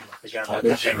All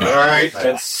right,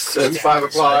 it's 5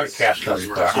 o'clock. Yeah.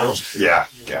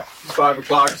 5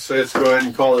 o'clock, so let's go ahead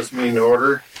and call this meeting to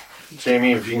order.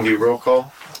 Jamie, if you can do roll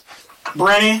call.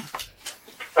 Brenny?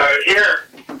 Here.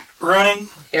 Rooney?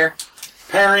 Here.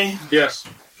 Perry? Yes.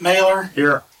 Mailer?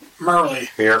 Here. Murley?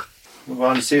 Here. Move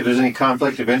on to see if there's any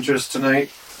conflict of interest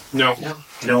tonight. No.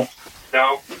 And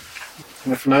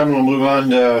if none, we'll move on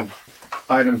to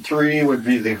item 3, would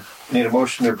be need a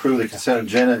motion to approve the consent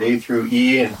agenda A through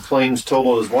E, and claims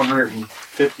total is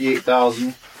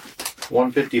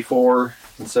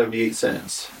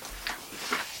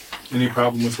 $158,154.78. Any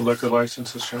problem with the liquor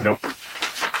licenses, John? Nope.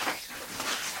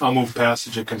 I'll move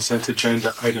passage of consent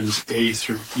agenda items A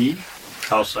through E.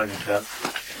 I'll second that.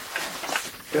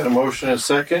 Got a motion and a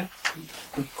second.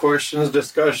 Questions,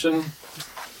 discussion?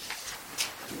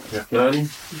 If none,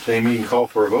 Jamie, you can call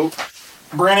for a vote.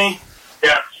 Brenny?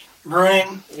 Yes.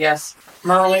 Rooney? Yes.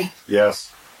 Murley?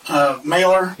 Yes.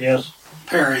 Mailer? Yes.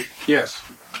 Perry? Yes.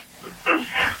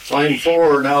 Line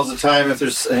 4, now's the time if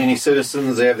there's any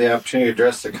citizens, they have the opportunity to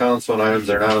address the council on items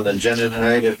that are not on the agenda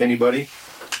tonight, if anybody.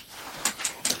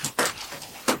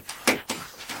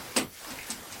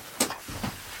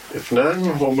 If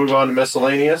none, we'll move on to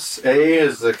miscellaneous. A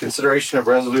is the consideration of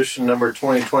resolution number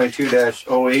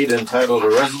 2022-08 entitled "A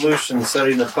Resolution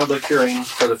Setting the Public Hearing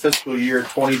for the Fiscal Year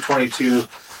 2022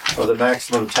 of the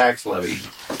Maximum Tax Levy."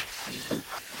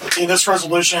 In this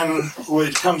resolution, what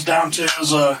it comes down to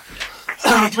is a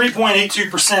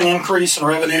 3.82% increase in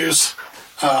revenues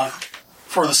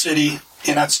for the city,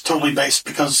 and that's totally based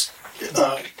because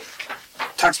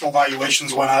taxable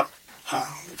valuations went up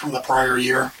from the prior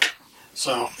year.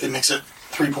 So it makes it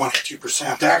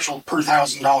 3.82%. The actual per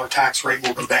 $1,000 tax rate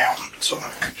will go down. So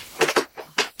I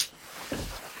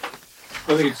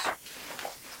think it's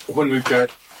when we've got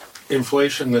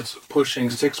inflation that's pushing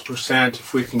 6%,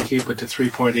 if we can keep it to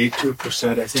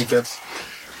 3.82%, I think that's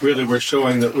really, we're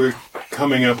showing that we're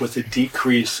coming up with a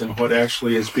decrease in what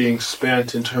actually is being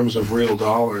spent in terms of real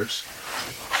dollars.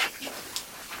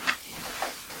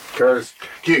 Curtis.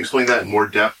 Can you explain that in more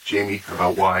depth, Jamie,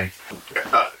 about why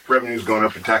revenue's going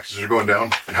up and taxes are going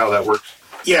down and how that works?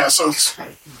 yeah, so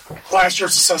last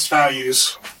year's assessed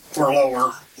values were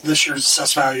lower. This year's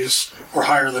assessed values were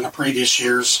higher than the previous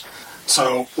years.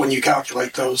 So when you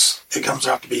calculate those, it comes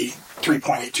out to be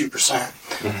 3.82%.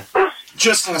 Mm-hmm.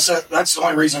 Just in a set, that's the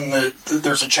only reason that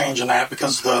there's a change in that,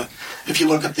 because if you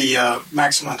look at the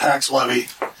maximum tax levy,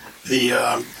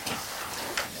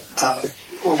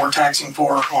 what we're taxing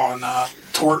for on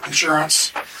tort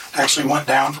insurance actually went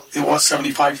down. It was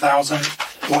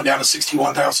 $75,000, it went down to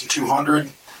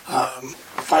 $61,200.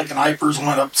 FICA and IPERS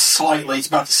went up slightly. It's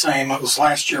about the same. It was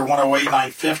last year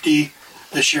 $108,950.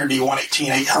 This year it'd be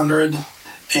 $118,800.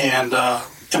 And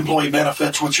employee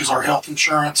benefits, which is our health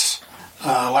insurance.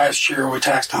 Last year we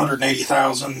taxed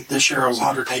 $180,000. This year it was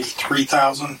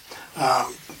 $183,000.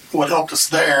 What helped us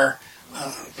there,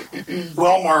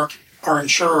 Wellmark, our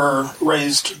insurer,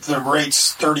 raised the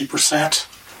rates 30%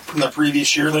 from the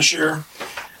previous year this year.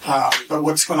 But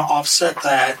what's going to offset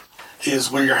that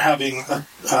is we are having a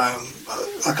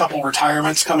couple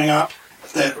retirements coming up,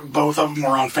 that both of them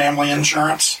were on family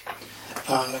insurance.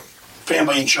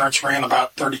 Family insurance ran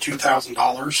about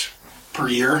 $32,000 per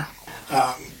year,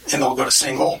 and they'll go to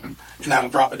single, and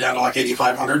that'll drop it down to like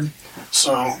 $8,500.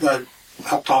 So that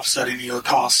helped offset any of the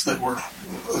costs that were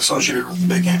associated with the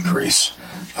big increase.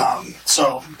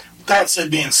 So that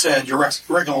being said, your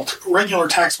regular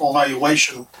taxable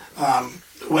valuation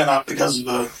went up because of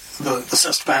the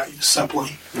assessed values,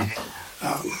 simply.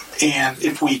 Mm-hmm. And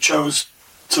if we chose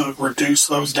to reduce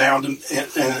those down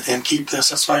and keep the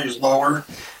assessed values lower,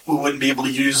 we wouldn't be able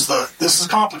to use this is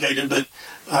complicated, but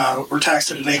we're taxed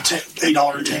at an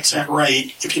 $8.10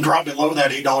 rate. If you drop below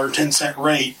that $8.10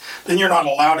 rate, then you're not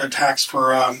allowed to tax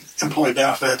for employee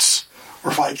benefits or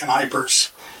FICA and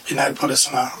IPERS, and that'd put us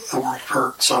in a world of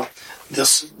hurt. So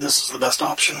this is the best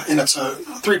option, and it's a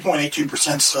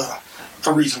 3.82%,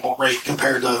 a reasonable rate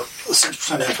compared to a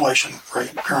 6% inflation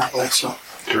rate currently. So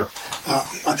sure.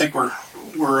 I think we're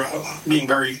being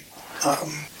very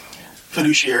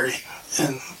fiduciary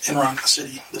in running the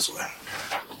city this way.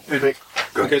 I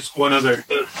guess one other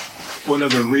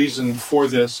reason for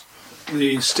this,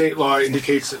 the state law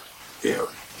indicates that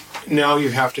now you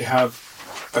have to have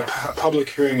a public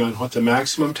hearing on what the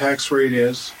maximum tax rate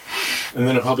is, and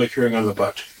then a public hearing on the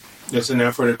budget. It's an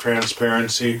effort of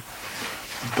transparency,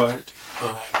 but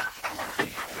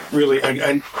really,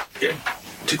 and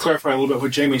to clarify a little bit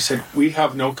what Jamie said, we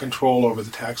have no control over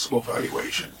the taxable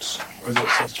valuations or the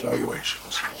assessed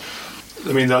valuations.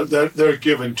 I mean, they're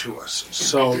given to us.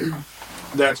 So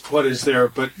that's what is there.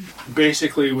 But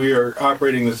basically, we are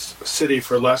operating the city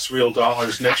for less real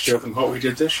dollars next year than what we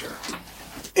did this year.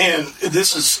 And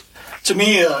this is, to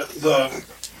me,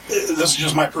 this is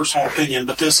just my personal opinion,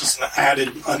 but this is an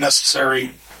added,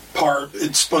 unnecessary part.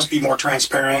 It's supposed to be more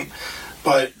transparent,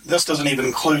 but this doesn't even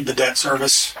include the debt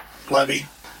service levy.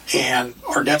 And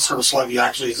our debt service levy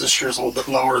actually this year is a little bit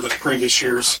lower than previous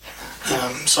years.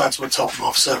 So that's what's helping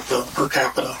offset the per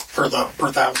capita or the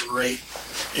per thousand rate.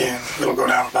 And it'll go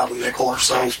down about a nickel or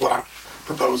so is what I'm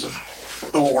proposing.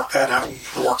 But we'll work that out in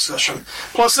the work session.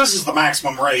 Plus, this is the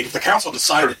maximum rate. If the council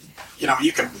decided,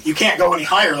 you can't go any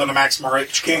higher than the maximum rate,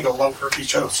 but you can go lower if you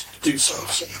chose to do so.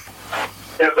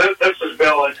 Yeah, this is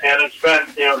Bill, and it's been,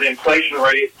 the inflation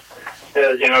rate,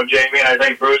 Jamie and I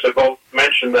think Bruce have both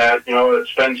mentioned that,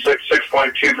 it's been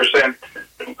 6.2%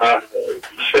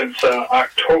 since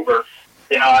October.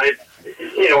 I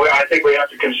think we have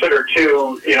to consider,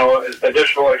 too,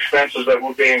 additional expenses that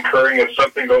we'll be incurring. If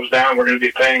something goes down, we're going to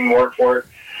be paying more for it.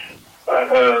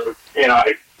 I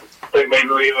think maybe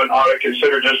we even ought to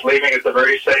consider just leaving it the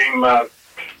very same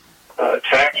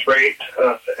tax rate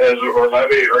or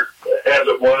levy or as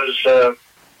it was, the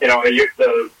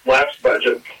last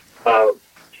budget.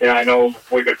 I know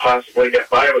we could possibly get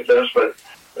by with this, but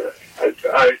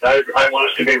I want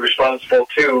us to be responsible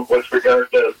too with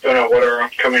regard to what our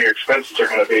upcoming expenses are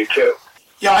going to be too.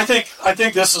 Yeah, I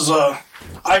think this is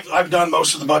I've done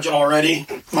most of the budget already,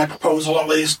 my proposal at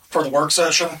least for the work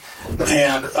session,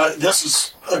 and this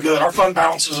is our fund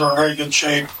balances are in very good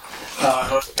shape.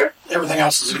 Everything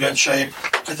else is in good shape.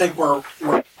 I think we're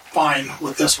fine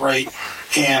with this rate,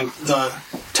 and the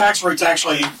tax rate's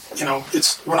actually,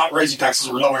 we're not raising taxes,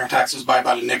 we're lowering taxes by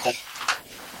about a nickel.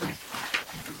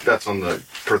 That's on the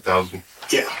per thousand.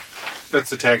 Yeah.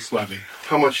 That's the tax levy.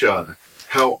 How much?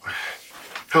 How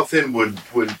thin would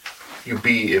you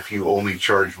be if you only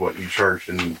charged what you charged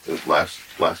in the last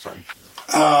time?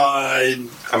 I'm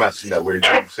asking that weird.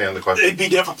 You understand the question? It'd be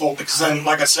difficult because then,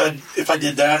 like I said, if I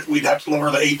did that, we'd have to lower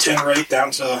the 810 rate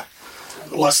down to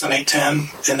less than 810,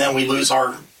 and then we lose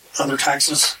our other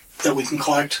taxes that we can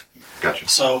collect. Gotcha.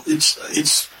 So it's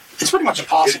pretty much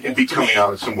impossible. It'd be coming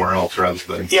out of somewhere else rather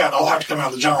than. Yeah, it'll have to come out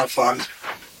of the general fund,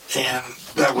 and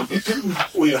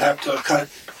we would have to cut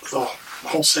the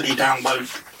whole city down by a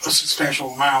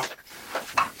substantial amount.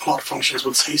 A lot of functions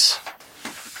would cease.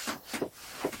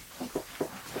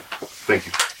 Thank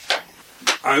you.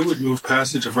 I would move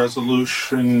passage of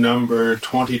resolution number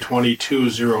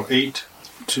 2022-08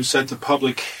 to set the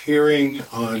public hearing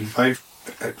at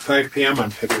 5 p.m.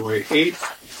 on February 8th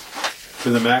for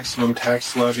the maximum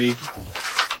tax levy,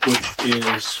 which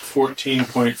is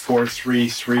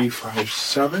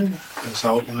 14.43357, as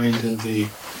outlined in the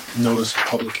notice of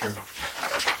public hearing.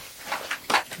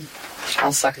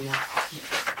 I'll second that.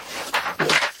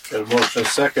 Got a motion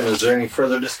second. Is there any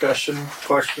further discussion,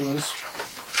 questions?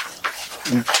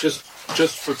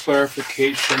 Just for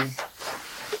clarification,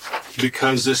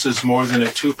 because this is more than a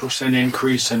 2%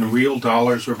 increase in real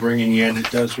dollars we're bringing in,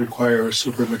 it does require a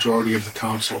supermajority of the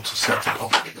council to set the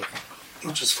public hearing.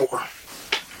 Which is 4.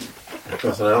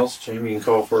 Nothing else? Jamie, you can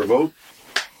call for a vote.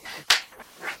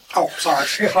 Oh, sorry.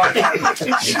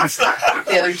 The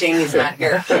other Jamie's not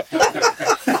here.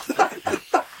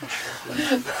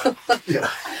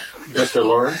 Mr.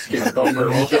 Lawrence, can you call for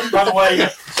a vote? By the way,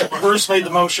 Bruce made the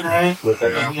motion, right?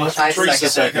 I Teresa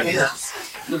second it.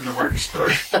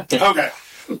 Okay.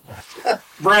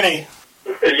 Brenny,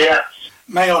 Yes.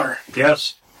 Mailer,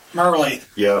 Yes. Murley,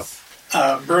 Yes.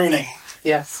 Bruning,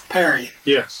 Yes. Perry.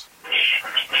 Yes.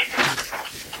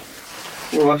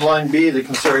 Well, on line B, the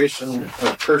consideration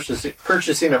of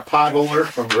purchasing a potholder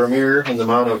from Vermeer in the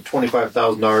amount of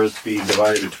 $25,000 to be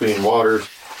divided between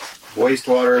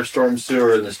wastewater, storm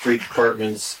sewer, and the street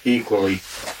departments equally.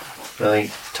 I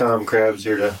think Tom Crabb's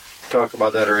here to talk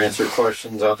about that or answer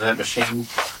questions on that machine.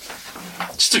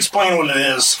 Just explain what it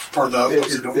is for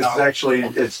those who don't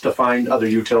know. It's to find other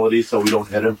utilities so we don't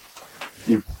hit them.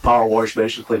 You power wash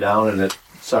basically down and it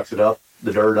sucks it up,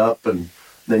 the dirt up, and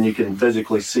then you can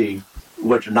physically see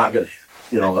what you're not going to hit.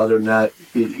 Other than that,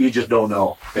 you just don't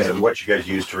know. And what you guys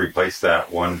used to replace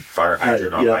that one fire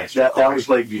hydrant on Ninth Street? That was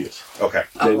Lakeview's. Okay.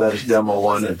 They let us demo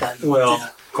one. Well,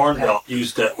 Cornbelt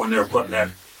used it when they were putting that.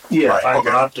 Yeah.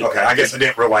 Fiber optic. Okay. I guess I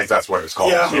didn't realize that's what it was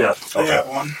called. Yeah, So. they have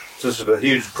one. So this is a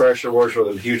huge pressure washer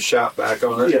with a huge shop back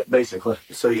on it. Yeah, basically.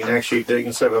 So you can actually dig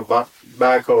instead of a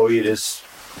backhoe, you just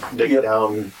dig it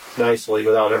down nicely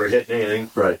without ever hitting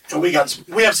anything. Right. And we have some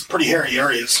pretty hairy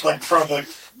areas. Like in front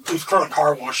of the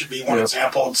car wash would be one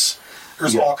example.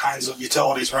 There's all kinds of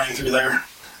utilities running through there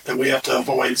that we have to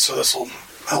avoid. So this will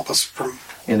help us from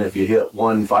And if you hit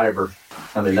one fiber,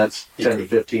 I mean, that's $10,000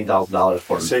 to $15,000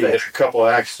 for them So to you had fix. a couple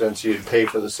accidents, you'd pay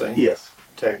for this thing? Yes.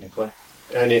 Technically.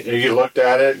 And you looked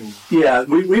at it, and Yeah,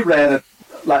 we ran it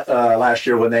last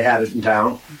year when they had it in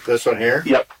town. this one here?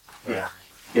 Yep. Yeah.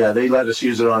 Yeah, they let us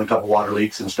use it on a couple water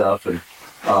leaks and stuff, and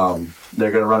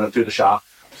they're going to run it through the shop.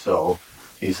 So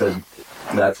he said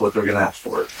that's what they're going to ask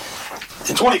for it.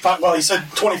 And 25. Well, he said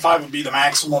 25 would be the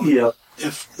maximum. Yep.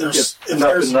 If there's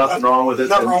Nothing wrong with it.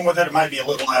 Nothing wrong with it. It might be a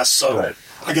little less. So Right.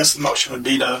 I guess the motion would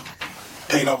be to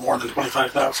pay no more than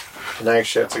 25,000. And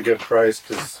actually, that's a good price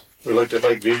because we looked at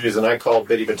Lake Views, and I called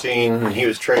Biddy Bettine, and he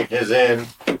was trading his in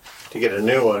to get a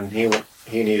new one.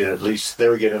 He needed at least, they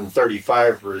were getting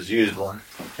 35 for his used one.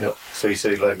 Yep. So he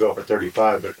said he'd let it go for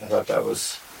 35, but I thought that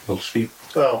was, A little steep.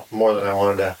 well, more than I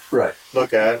wanted to Right.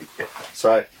 look at.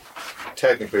 So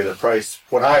technically the price,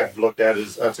 what I've looked at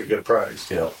is, that's a good price.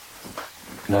 Yeah.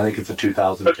 And I think it's a But,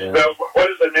 2010. what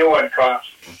does the new one cost?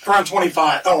 Around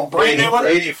 25. Oh, brand new one.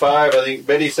 85, I think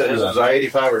Biddy said his was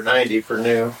 85 or 90 for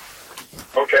new.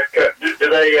 Okay, good. Do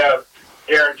they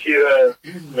guarantee the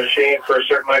machine for a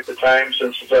certain length of time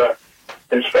since it's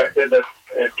inspected?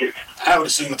 I would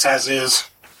assume it's as is.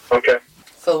 Okay.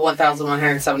 So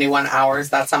 1,171 hours,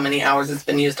 that's how many hours it's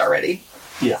been used already?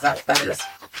 Yeah. Is that what that is?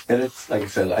 And it's, like I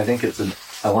said, I think it's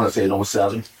I want to say an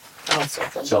 07. Oh, so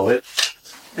it's So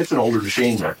it's an older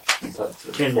machine there.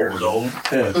 10 years old,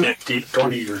 Yeah. 15,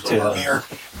 20 years old. Yeah. Here.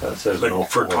 That says But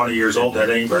for 20 years old, that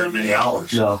ain't very many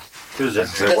hours. No.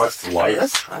 What's the light?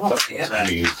 This? I don't see it.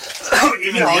 Even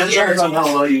the It engine. depends on how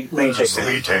well you maintain Just the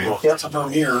it. retail. It's a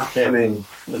Vermeer. I mean,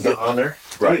 is it on there?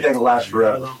 anything will last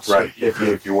forever. Right. If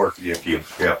you If you work, yeah. you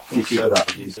keep it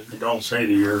up. You don't say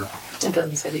to your. It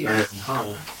doesn't say the year.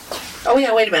 Oh,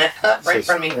 yeah, wait a minute. Right in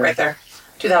front of me, right there.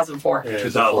 2004. Yeah.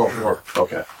 2004.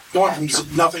 Okay. Going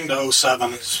from nothing to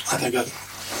 07 is, I think,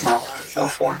 well,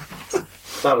 04.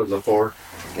 Thought it was a 4.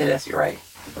 It is, you're right.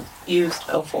 Used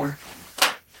 04.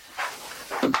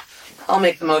 I'll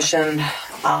make the motion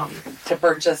to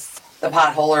purchase the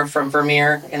potholer from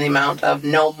Vermeer in the amount of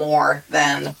no more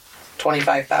than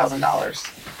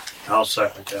 $25,000. I'll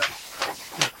second that.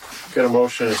 Got a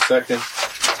motion and a second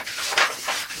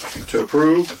to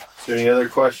approve. Is there any other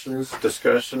questions,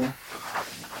 discussion?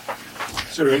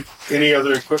 Is there any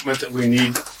other equipment that we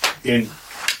need in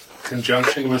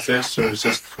conjunction with this, or is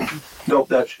this?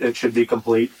 Nope, it should be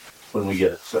complete when we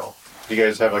get it. So Do you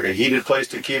guys have like a heated place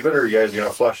to keep it, or are you guys gonna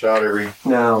flush out every?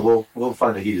 now we'll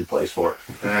find a heated place for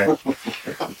it. Alright.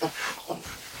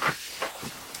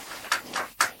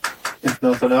 If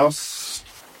nothing else,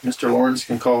 Mr. Lawrence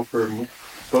can call for a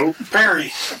vote.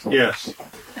 Perry, Yes.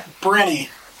 Brenny,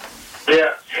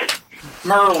 Yeah.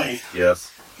 Murley,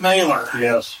 Yes. Mailer,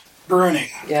 Yes. Bruning.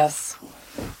 Yes.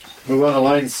 Move on to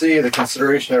line C, the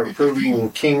consideration of approving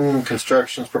King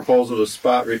Construction's proposal to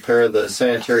spot repair the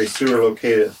sanitary sewer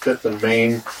located at 5th and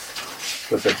Main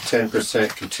with a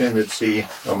 10% contingency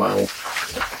amount.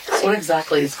 So what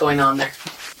exactly is going on there?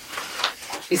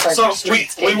 Besides So the we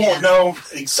streets won't getting know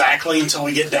exactly until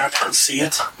we get down there and see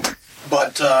it.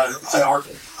 But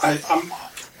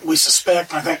we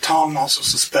suspect, and I think Tom also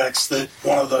suspects, that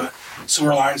one of the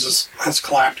sewer lines has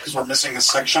collapsed because we're missing a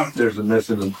section. There's a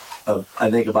missing of I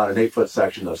think about an 8-foot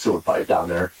section of sewer pipe down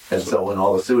there, and so when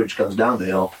all the sewage comes down the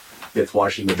hill, it's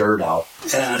washing the dirt out.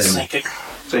 And it's sinking.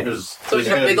 So we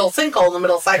got a big old sinkhole in the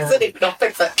middle of Sac City if we don't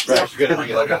fix it. There's going to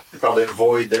be like probably a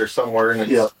void there somewhere, and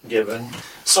it's Yep. given.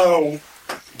 So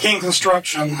King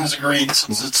Construction has agreed,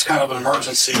 since it's kind of an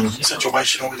emergency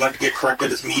situation, we'd like to get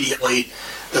corrected immediately,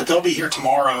 that they'll be here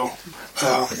tomorrow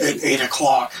at 8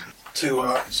 o'clock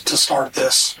to start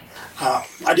this.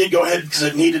 I did go ahead because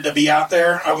it needed to be out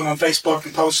there. I went on Facebook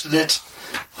and posted it.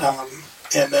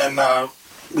 And then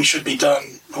we should be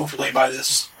done, hopefully, by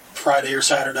this Friday or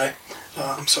Saturday.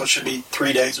 So it should be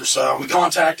 3 days or so. We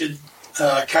contacted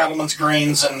Cattleman's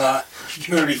Greens and the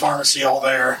community pharmacy all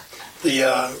there.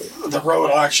 The road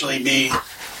will actually be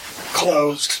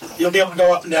closed. You'll be able to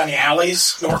go up and down the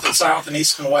alleys, north and south and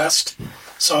east and west.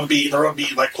 So the road will be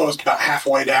like closed about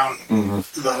halfway down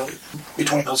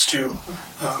between those two,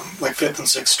 like 5th and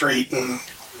 6th Street and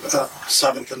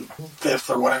 7th and 5th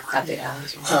or whatever. At the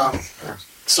alleys.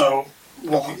 So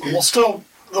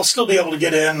they'll still be able to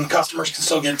get in. Customers can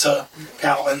still get to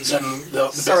Cattleman's and the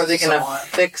So are they business going and all to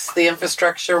that. fix the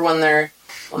infrastructure when they're...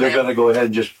 They're going to go ahead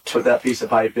and just put that piece of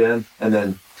pipe in and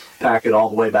then pack it all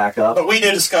the way back up. But we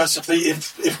did discuss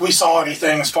if we saw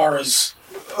anything as far as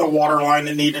a water line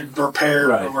that needed repair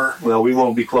or Well, we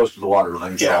won't be close to the water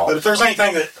line at yeah. all. But if there's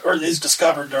anything that is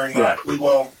discovered during that, Right. we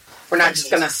will We're not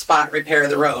just going to spot repair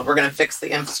the road. We're going to fix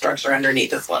the infrastructure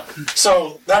underneath as well.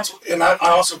 So that's, and I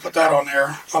also put that on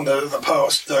there on the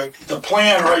post. The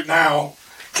plan right now,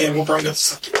 and we'll bring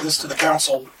this to the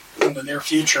council in the near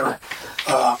future,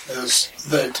 is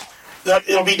that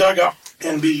it'll be dug up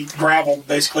and be gravel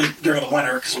basically during the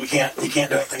winter because you can't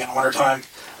do anything in the wintertime.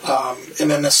 And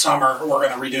then this summer we're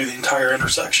going to redo the entire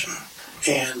intersection.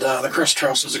 And the Chris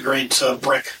Trost has agreed to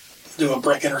do a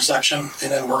brick intersection,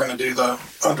 and then we're going to do the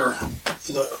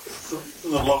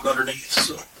load underneath.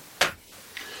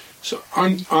 So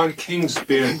on King's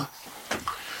bid,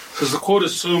 because the quote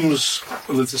assumes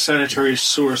that the sanitary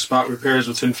sewer spot repair is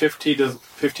within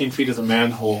 15 feet of the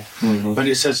manhole, but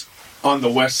it says on the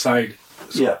west side.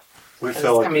 Yeah. We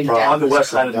feel like coming the problem On the west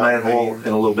side of the down manhole and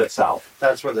a little bit south.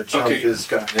 That's where the chunk Okay. is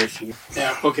got an issue.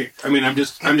 Yeah. Okay, I mean, I'm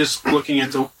just looking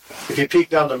at the. If you peek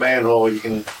down the manhole,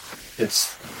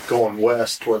 it's going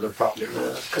west where the problem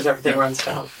is. Because everything runs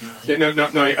down. Yeah,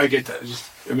 no, I get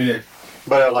that.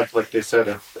 But like they said,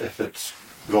 if it's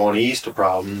going east, a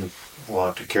problem, we'll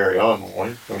have to carry on. Won't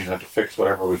we? We'll have to fix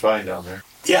whatever we find down there.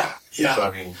 Yeah. So,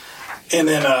 I mean, And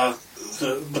then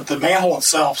but the manhole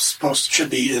itself should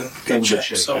be in good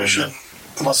shape. So yeah. it shouldn't,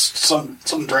 unless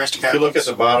something drastic if you happens. look at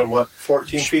the bottom,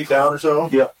 14 feet down or so?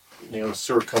 Yep. The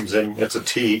sewer comes in, it's a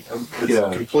T. It's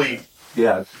Yeah. complete.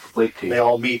 Yeah, it's a complete T. They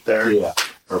all meet there. Yeah.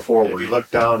 Or If forward. you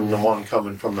look down, the one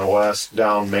coming from the west,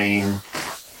 down Main,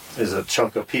 is a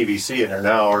chunk of PVC in there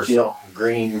now, or something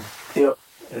green. Yep.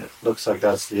 It looks like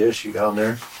that's the issue down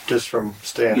there, just from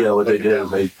standing. Yeah, what they looking did down.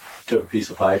 is they took a piece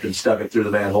of pipe and stuck it through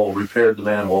the manhole, repaired the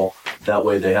manhole. That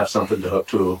way they have something to hook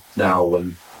to now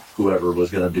when whoever was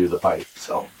going to do the pipe.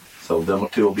 So them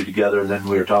two will be together, and then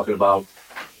we were talking about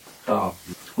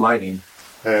lining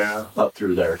Yeah. up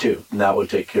through there too. And that would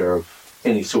take care of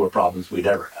any sewer problems we'd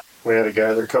ever have. We had a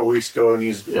guy there a couple weeks ago, and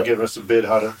he's Yep. giving us a bid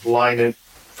how to line it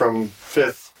from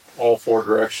 5th, all 4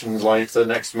 directions, line it to the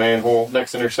next manhole,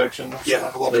 next intersection.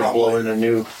 Yeah, we'll They blow probably. in a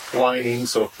new lining,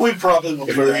 so We probably will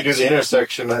if do we that. redo the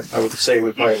intersection, I would say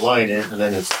we probably line it, and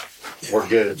then we're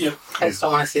good. Yep. I just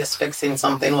don't want to see us fixing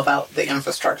something without the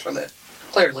infrastructure that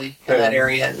clearly in that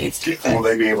area needs to be Will fixed.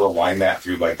 they be able to line that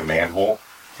through like the manhole?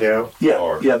 Yeah.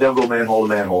 Yeah, they'll go manhole to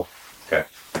manhole. Okay.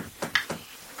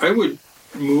 I would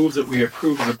move that we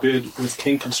approve the bid with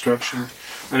King Construction,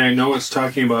 and I know it's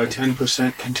talking about a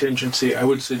 10% contingency. I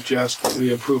would suggest that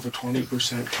we approve a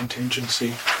 20%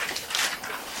 contingency,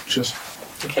 just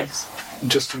In case.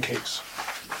 in case.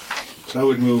 So I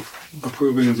would move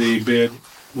approving the bid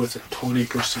with a 20%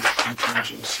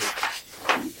 contingency.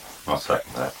 I'll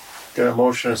second that. Got a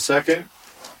motion and a second.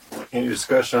 Any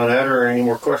discussion on that or any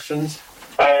more questions?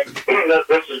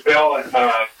 This is Bill.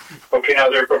 Okay, now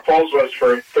their proposal was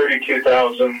for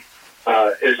 $32,000.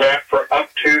 Is that for up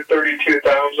to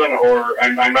 $32,000, or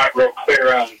I'm not real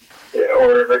clear on,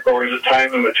 or is it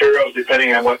time and materials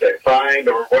depending on what they find,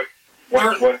 or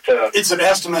what? It's an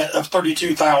estimate of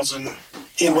 $32,000,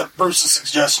 and what Bruce is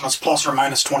suggesting is plus or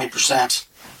minus 20%.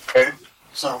 Okay.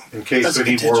 So In case that's a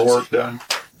we need more contingency. work done.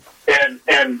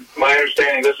 And my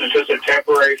understanding, this is just a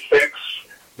temporary fix.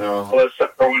 No. Unless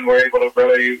when we're able to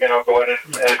really, go in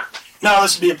and No,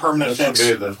 this would be a permanent This fix. will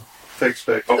be the fix.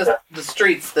 The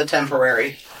street's the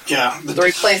temporary. Yeah. The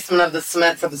replacement of the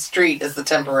cement for the street is the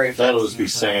temporary fix. That'll just be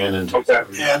sand and Okay.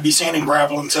 Yeah, it'd be sand and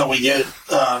gravel until we get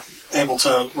able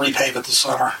to repave it this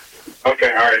summer. Okay,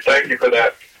 all right. Thank you for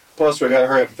that. Plus, we gotta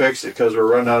hurry up and fix it because we're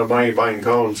running out of money buying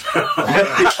cones.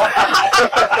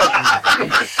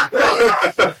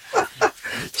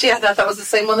 Gee, I thought that was the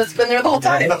same one that's been there the whole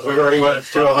time. We've already went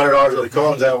to $100 worth of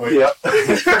cones, haven't we? Yep.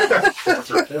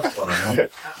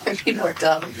 And people are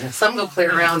dumb. Some go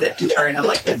clear around it and turn. I'm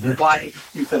like, why?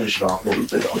 You finish it off. We'll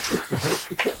leave it off.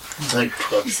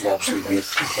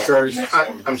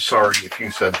 I'm sorry if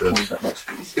you said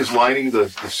this. Is lining the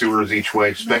sewers each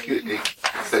way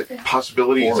that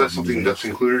possibility? Is that something that's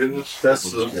included in this?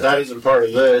 That isn't part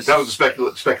of this. That was a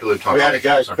speculative talk. We had a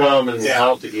guy come, and Yeah. I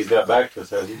don't think he's got back to us,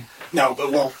 has he? No,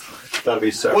 but That'll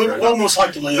be separate. we'll most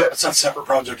likely it's a separate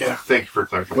project. Yeah. Thank you for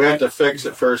clarifying. We had to fix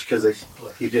it first because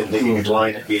he didn't think he could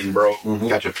line it being broke.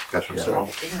 Gotcha. So,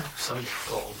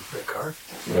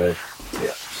 Right.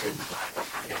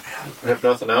 if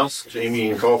nothing else, Jamie,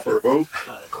 you can call for a vote.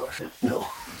 No.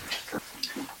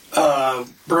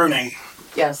 Bruning,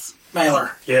 Yes.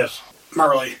 Mailer, Yes.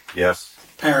 Murley, Yes.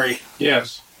 Perry,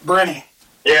 Yes. Brenny.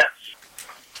 Yes.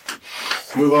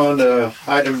 Move on to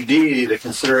item D, the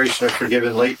consideration of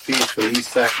forgiving late fees for the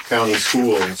East Sac County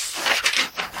Schools.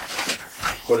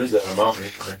 What is that amount?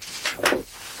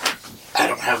 I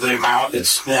don't have the amount.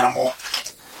 It's minimal.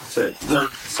 So They're,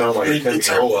 sounds like it it's,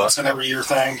 can go up. it's an every year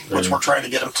thing, which we're trying to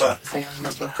get them to.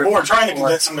 What What we're trying to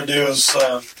convince them to do is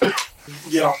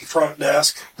get on the front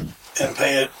desk and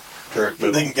pay it. Correct.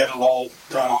 They can get it all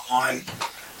done online.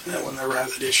 And we'll never have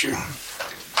that issue.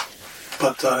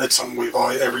 But it's something we've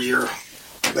always, every year,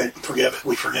 they forgive it.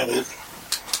 We forgive it.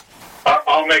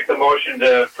 I'll make the motion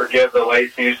to forgive the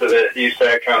late fees of the East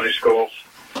Sag County Schools.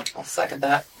 I'll second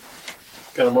that.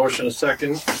 Got a motion, a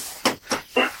second.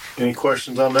 Any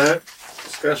questions on that?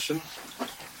 Discussion?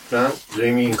 No?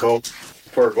 Jamie can call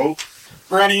for a vote.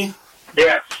 Rennie,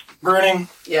 Yes. Grinning,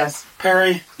 Yes.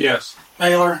 Perry, Yes.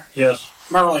 Mailer, Yes.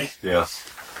 Murley. Yes.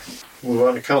 Move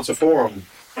on to council forum.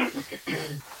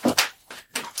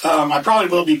 I probably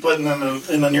will be putting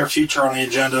in the near future on the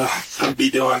agenda. We'll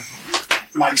be doing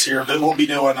Mike's here, but we'll be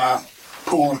doing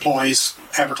pool employees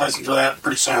advertising for that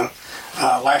pretty soon.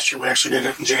 Last year we actually did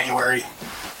it in January,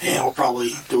 and we'll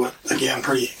probably do it again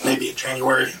maybe in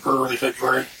January or early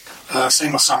February.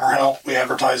 Same with summer help. We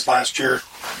advertised last year,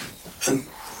 and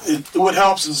what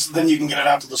helps is then you can get it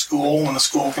out to the school, and the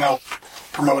school can help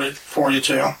promote it for you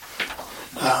too.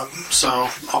 So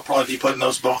I'll probably be putting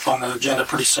those both on the agenda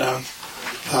pretty soon.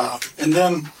 And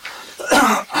then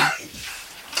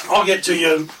I'll get to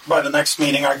you by the next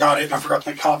meeting. I got it and I forgot to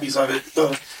make copies of it.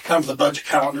 Kind of the budget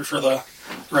calendar for the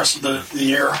rest of the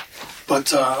year.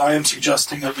 But I am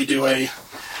suggesting that we do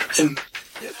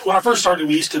when I first started,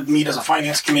 we used to meet as a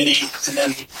finance committee and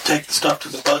then take the stuff to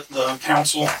the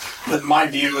council. But in my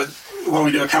view, when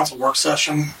we do a council work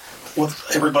session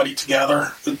with everybody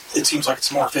together, it seems like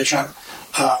it's more efficient.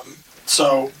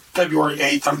 So February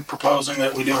 8th, I'm proposing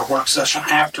that we do a work session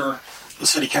after the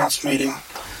city council meeting.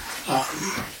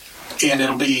 And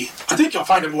I think you'll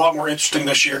find it a lot more interesting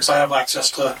this year because I have access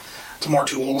to more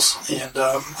tools and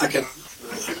I can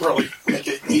really make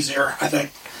it easier, I think,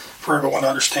 for everyone to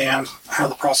understand how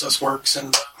the process works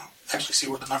and actually see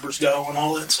where the numbers go and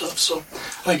all that stuff. So I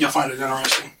think you'll find it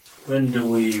interesting. When do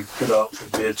we put out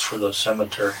the bids for the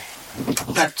cemetery?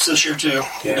 That's this year too.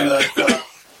 We'll do that.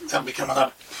 That'll be coming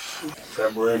up.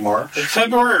 February, March?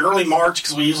 February or early March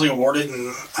because we usually award it in,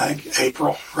 I think,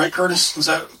 April. Right, Curtis?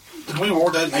 Did we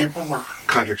award that in April? Or?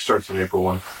 Contract starts on April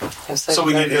 1. So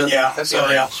we get it, yeah. So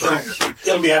yeah,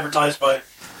 it'll be advertised by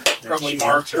probably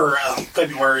March or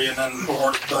February, and then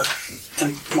awarded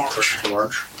in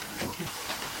March.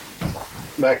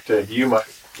 Back to you, Mike.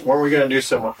 Were we going to do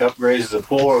some upgrades to the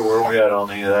pool, or where are we at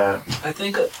on any of that? I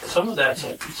think some of that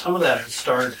has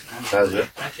started. Has it?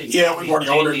 I think Yeah, we've already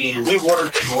ordered. We've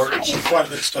ordered quite a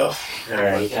bit of stuff. All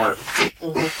right.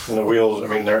 And the wheels,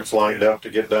 it's lined up to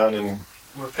get done, and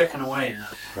we're picking away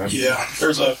at it. Yeah,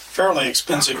 there's a fairly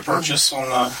expensive purchase on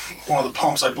one of the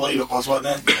pumps, I believe it was,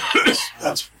 wasn't it?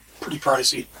 That's pretty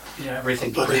pricey. Yeah,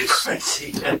 everything's But pretty it's-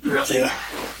 pricey. It really, Yeah.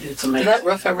 it's Did amazing. that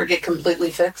roof ever get completely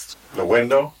fixed? the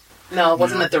window, No,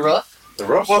 wasn't it the roof? the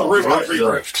roof. Well, the roof got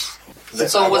re-roofed.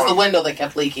 So it was the window that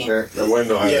kept leaking. The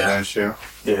window had Yeah. an issue.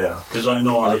 Yeah. Because I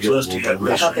know on the list you had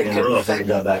I thought they recently could roof. fix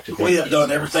Got back to We have done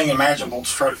everything imaginable to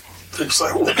try to fix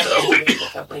that window. it.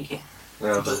 Kept leaking.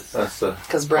 Yeah, that's the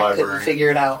Because Brett couldn't library. figure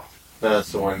it out.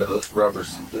 That's the window. The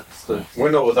rubber's. It's the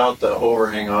window without the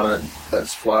overhang on it.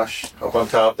 That's flush up on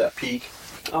top. That peak.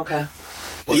 Okay.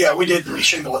 Yeah, we did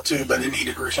reshingle it too, but it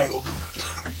needed reshingled.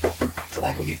 So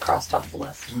that could get crossed off the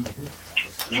list.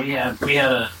 We had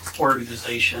an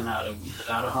organization out of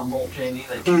Humboldt, Jamie,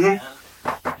 that came in,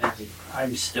 and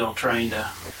I'm still trying to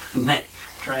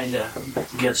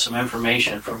get some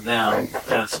information from them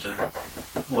as to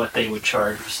what they would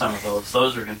charge for some of those.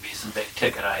 Those are going to be some big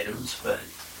ticket items, but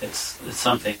it's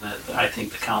something that I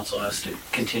think the council has to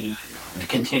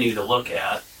continue to look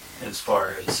at as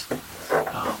far as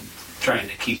trying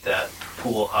to keep that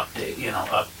pool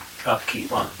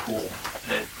upkeep on the pool.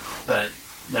 But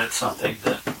that's something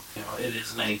that, it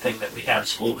isn't anything that we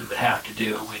absolutely would have to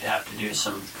do. We'd have to do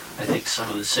I think some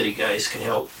of the city guys could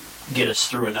help get us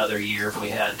through another year if we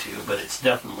had to, but it's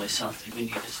definitely something we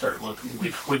need to start looking.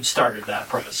 We've started that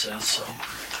process, so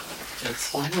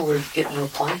it's. Well, I know we're getting new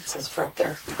appliances for up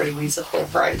there. Pretty reasonably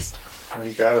priced.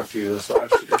 You got a few this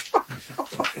last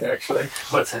year. Actually,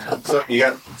 What's that? so you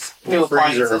got New a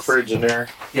freezer or appliances. fridge in there.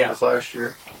 Yeah. This last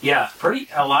year. Yeah,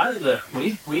 a lot of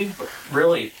we've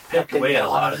really picked away at a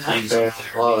lot of things. Yeah,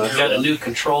 a lot of We've got a new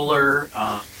controller,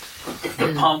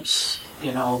 the pumps,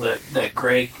 that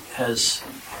Greg has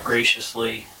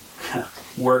graciously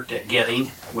worked at getting,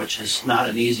 which is not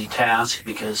an easy task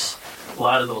because a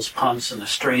lot of those pumps and the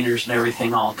strainers and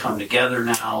everything all come together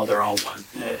now. They're all one.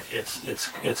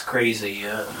 It's crazy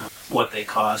what they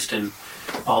cost and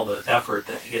all the effort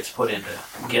that gets put into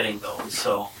getting those.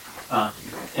 So.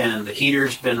 And the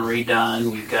heater's been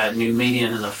redone. We've got new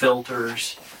median in the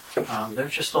filters.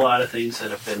 There's just a lot of things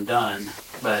that have been done,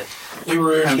 but We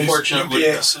were unfortunately,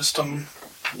 UPS system.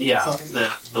 yeah,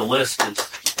 the list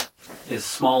is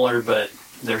smaller, but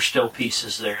there's still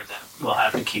pieces there that we'll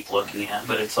have to keep looking at.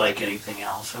 But it's like anything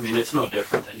else. I mean, it's no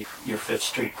different than your Fifth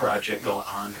Street project going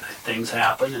on. Things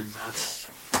happen, and that's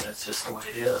just the way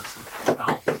it is.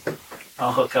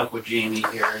 I'll hook up with Jamie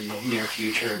here in the near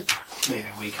future. Maybe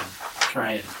we can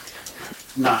try and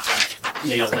not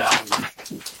nail down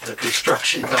the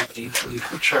construction company that we've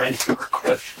been trying to work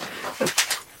with.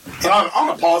 And on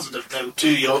a positive note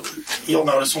too, you'll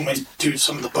notice when we do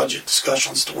some of the budget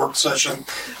discussions, the work session,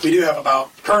 we do have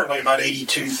currently about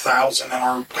 82,000 in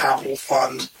our capital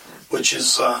fund, which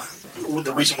is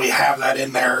the reason we have that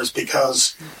in there is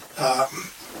because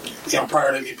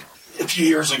prior to a few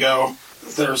years ago,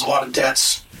 there was a lot of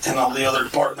debts in all the other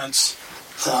departments,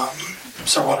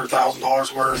 several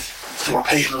 $100,000 worth. And we're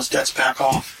paying those debts back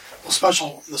off.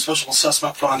 Well, the special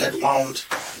assessment fund had loaned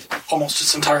almost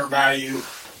its entire value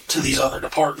to these other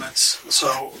departments.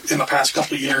 So in the past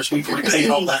couple of years, we've repaid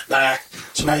all that back.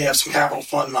 So now you have some capital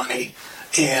fund money,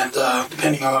 and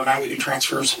depending on the amount we do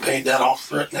transfers and pay debt off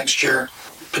for it next year,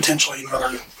 potentially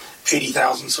another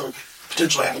 80,000. So we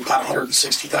potentially have about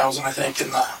 160,000, I think, in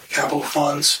the capital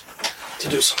funds to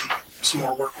do some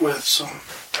more work with. So,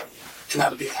 and that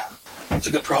would be a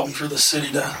good problem for the city,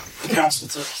 the council,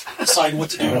 to decide what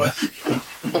to do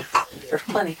with. There's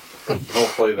plenty.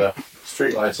 Hopefully the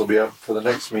street lights will be up for the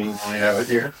next meeting when we have it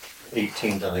here.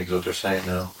 18th, I think is what they're saying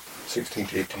now. 16th,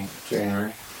 18th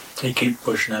January. They keep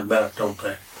pushing that back, don't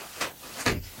they?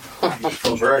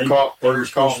 We're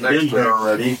calling next week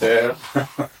already. Yeah.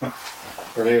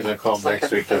 We're going to call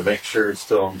next week to make sure it's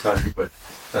still on time, but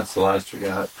that's the last we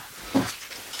got.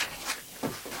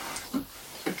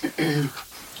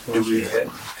 Do we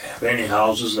have any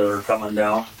houses that are coming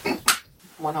down?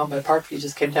 One out by Parkview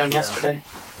just came down yesterday.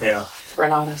 Yeah.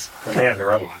 Renatus. They have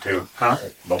their own one too. Huh?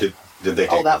 Did they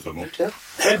Oh, take that both of one them? too?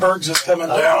 Hedberg's is coming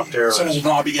down as soon as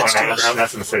Nobby gets to us.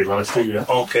 That's in the city limits too, yeah.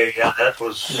 Okay, yeah, that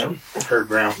was her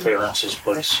grandparents'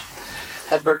 place.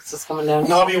 Hedberg's is coming down.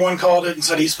 Nobby one called it and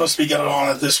said he's supposed to be getting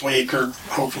on it this week or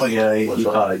hopefully Yeah, he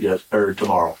caught it or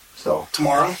tomorrow. So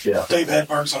tomorrow. yeah. Dave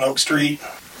Hedberg's on Oak Street.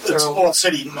 The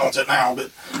city owns it now, but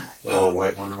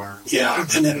White one tomorrow. yeah.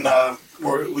 And then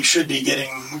we should be getting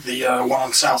the one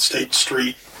on South State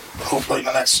Street hopefully in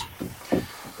the next.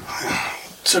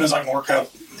 As soon as I can work out,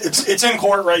 it's in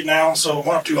court right now. So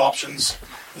one of two options: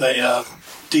 they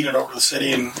deed it over to the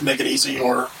city and make it easy,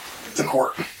 or the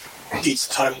court deeds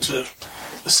the title to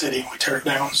the city and we tear it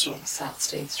down. So South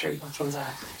State Street. Which one's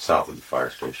that? South of the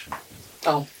fire station.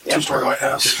 Oh, yeah. two-story White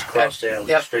House. Just across the alley,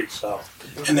 Yep. straight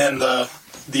south. And then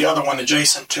the other one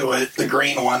adjacent to it, the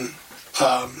green one,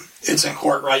 it's in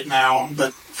court right now.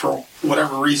 But for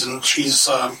whatever reason, she is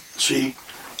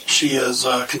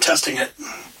contesting it.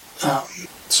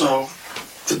 So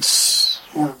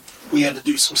we had to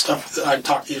do some stuff. I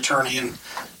talked to the attorney, and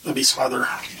there'll be some other.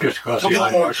 Just across It'll be the a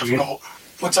alley little more north again. difficult.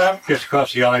 What's that? Just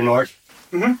across the alley north.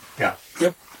 Mm-hmm. Yeah.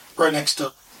 Yep. Right next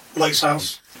to Lake's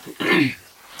house.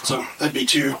 So that'd be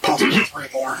two, possibly three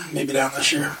more, maybe down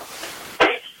this year.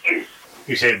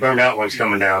 You say the burned out one's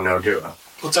coming down now too.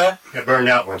 What's that? The burned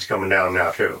out one's coming down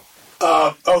now too.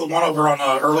 The one over on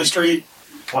Early Street.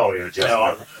 Oh yeah, just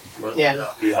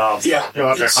Yeah. Yeah.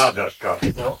 no, their It's- hot dust truck.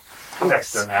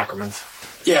 Next to Ackerman's.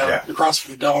 Yeah, across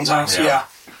from Dylan's house. Yeah.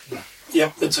 Yeah.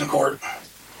 Yep, it's in court.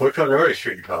 Which on Early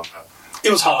Street you talking about?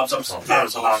 It was Hobbs. That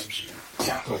was Hobbs.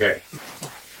 Yeah. Okay.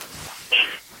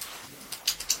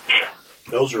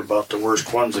 Those are about the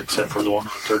worst ones, except for the one on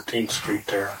 13th Street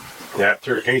there. Yeah,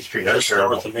 13th Street. That's Just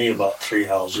terrible. north of me, about 3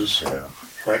 houses. Yeah.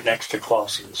 Right next to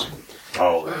Clausen's.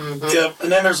 Oh, Yep.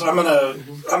 And then I'm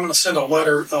gonna send a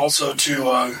letter also to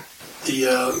I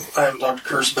haven't talked to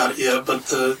Curse about it yet, but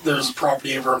there's a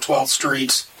property over on 12th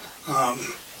Street,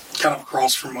 kind of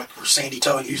across from where Sandy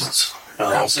Tully uses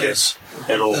her house is.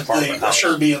 That old They apartment house.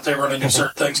 assured me that they were going to do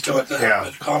certain things to it that Yeah. haven't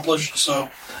been accomplished. So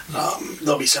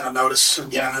they'll be sent a notice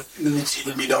again. It needs to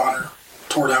either be done or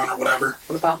tore down or whatever.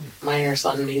 What about Myers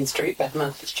on Main Street by the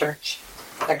Methodist Church?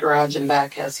 That garage in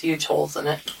back has huge holes in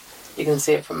it. You can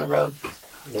see it from the road.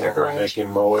 Their garage. Make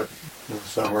him mow it in the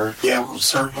summer. Yeah, we'll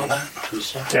serve on that.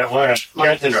 that one at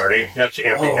Jensen already. That's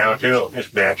empty now too. It's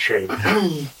bad shape.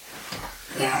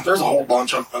 Yeah, there's a whole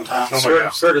bunch of them in town.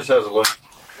 Curtis has a look.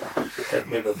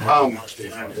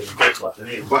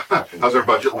 How's our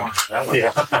budget look?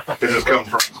 Yeah. Does this come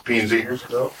from P&Z?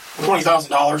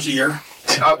 $20,000 a year.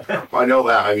 I know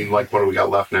that. I mean, like, what do we got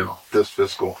left now? This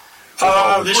fiscal.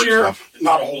 This year,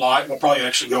 not a whole lot. We'll probably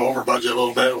actually go over budget a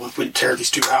little bit if we tear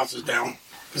these two houses down.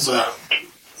 Because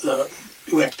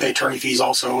we have to pay attorney fees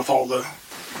also with all the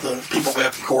the people we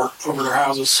have in court over their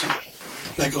houses.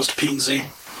 That goes to P&Z.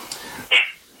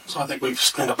 So I think we've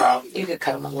spent about You could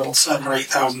cut them a little. $7,000 or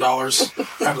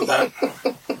 $8,000 out of that.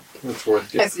 It's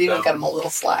worth I see you could cut them a little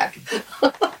slack.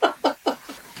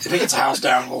 If he gets a house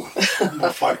down, we'll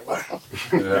fight away.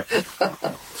 Yeah.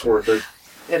 It's worth it.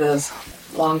 It is.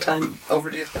 Long time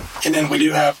overdue. And then we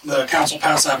do have the council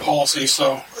pass that policy,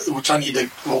 so which I need to.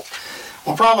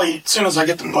 We'll probably as soon as I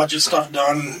get the budget stuff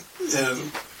done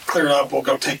and cleared up, we'll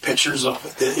go take pictures of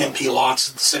the MP lots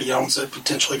that the city owns that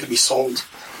potentially could be sold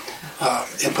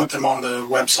and put them on the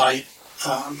website.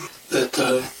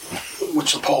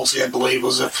 Which the policy I believe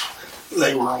was if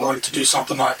they were willing to do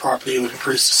something on that property, it would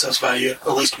increase the assessed value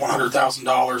at least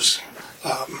 $100,000.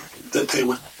 That they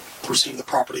would receive the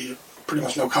property at pretty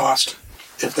much no cost.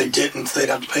 If they didn't, they'd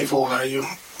have to pay full value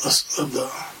of the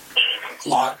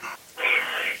lot.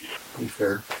 Be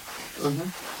fair.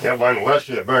 Mm-hmm. That one west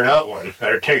of the burnout one.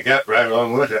 Better take that right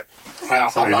along with it.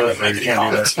 Well, I'm not going to make any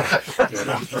comments.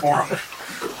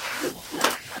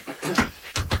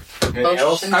 Anything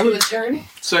else? Motion to adjourn?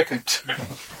 Second.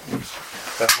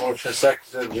 That motion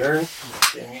second to adjourn.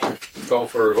 Call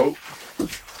for a vote.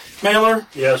 Mailer,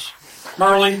 Yes.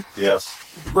 Marley, Yes.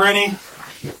 Brenny,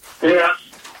 Yes.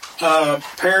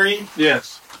 Perry,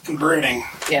 Yes. and Bruning.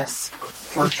 Yes.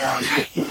 We're done.